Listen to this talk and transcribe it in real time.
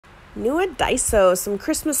New at Daiso, some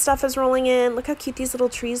Christmas stuff is rolling in. Look how cute these little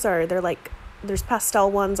trees are. They're like, there's pastel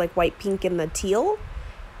ones like white, pink, and the teal.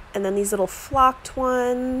 And then these little flocked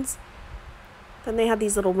ones. Then they have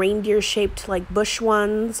these little reindeer-shaped like bush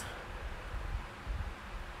ones.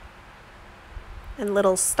 And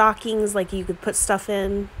little stockings like you could put stuff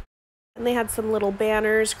in. And they had some little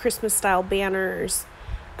banners, Christmas-style banners.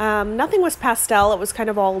 Nothing was pastel. It was kind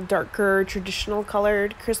of all darker, traditional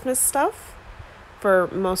colored Christmas stuff for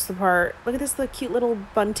most of the part. Look at this cute little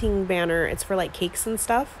bunting banner. It's for like cakes and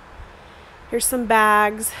stuff. Here's some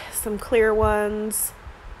bags, some clear ones.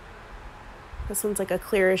 This one's like a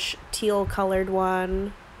clearish teal colored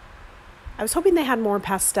one. I was hoping they had more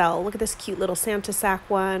pastel. Look at this cute little Santa sack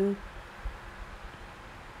one.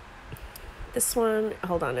 This one,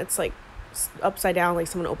 hold on, it's like upside down, like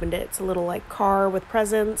someone opened it. It's a little like car with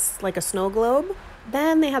presents, like a snow globe.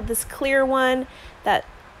 Then they have this clear one that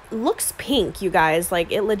looks pink, you guys.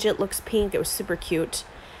 Like, it legit looks pink. It was super cute.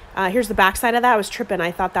 Here's the back side of that. I was tripping.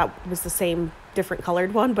 I thought that was the same different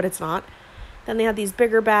colored one, but it's not. Then they had these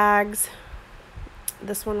bigger bags.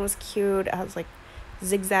 This one was cute. It has like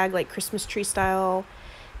zigzag, like Christmas tree style.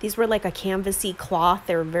 These were like a canvasy cloth.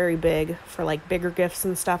 They were very big for like bigger gifts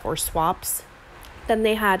and stuff or swaps. Then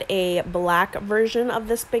they had a black version of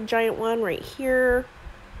this big giant one right here.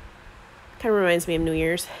 Kind of reminds me of New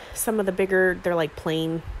Year's. Some of the bigger, they're like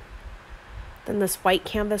plain. Then this white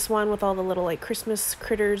canvas one with all the little like Christmas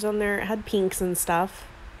critters on there. It had pinks and stuff.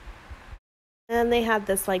 And they had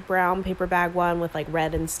this like brown paper bag one with like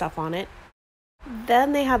red and stuff on it.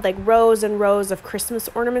 Then they had like rows and rows of Christmas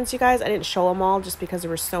ornaments, you guys. I didn't show them all just because there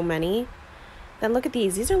were so many. Then look at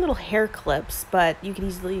these. These are little hair clips, but you can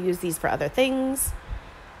easily use these for other things.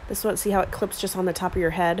 This one, see how it clips just on the top of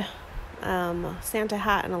your head. Santa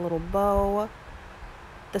hat and a little bow.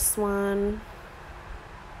 This one.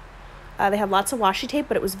 They had lots of washi tape,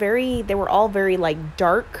 but it was they were all very like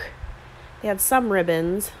dark. They had some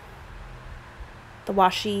ribbons. The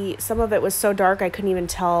washi, some of it was so dark I couldn't even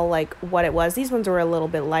tell like what it was. These ones were a little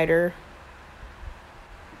bit lighter.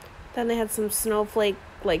 Then they had some snowflake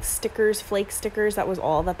like stickers, flake stickers. That was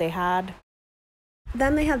all that they had.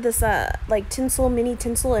 Then they had this like tinsel, mini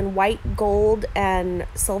tinsel in white, gold, and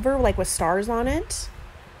silver, like with stars on it.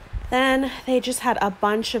 Then they just had a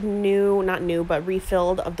bunch of new, not new, but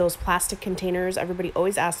refilled of those plastic containers everybody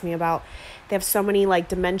always asks me about. They have so many like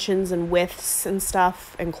dimensions and widths and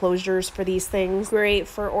stuff and closures for these things. Great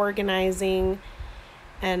for organizing.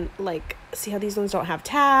 And like, see how these ones don't have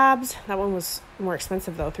tabs? That one was more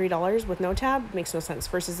expensive though, $3 with no tab. Makes no sense.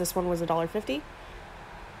 Versus this one was $1.50.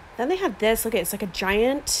 Then they had this, look, it's like a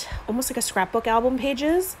giant, almost like a scrapbook album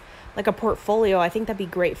pages, like a portfolio. I think that'd be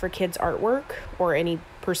great for kids' artwork or any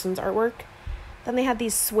person's artwork. Then they had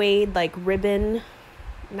these suede like ribbon,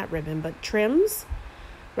 not ribbon, but trims.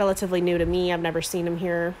 Relatively new to me. I've never seen them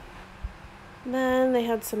here. Then they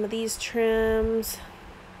had some of these trims.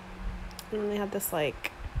 And then they had this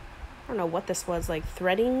like, I don't know what this was, like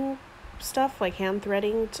threading stuff, like hand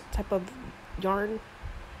threading type of yarn.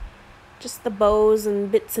 Just the bows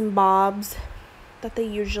and bits and bobs that they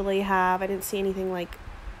usually have. I didn't see anything like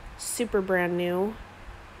super brand new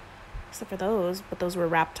except for those, but those were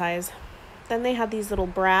wrap ties. Then they had these little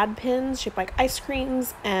brad pins shaped like ice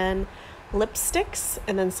creams and lipsticks,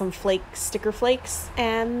 and then some sticker flakes,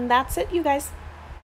 and that's it, you guys.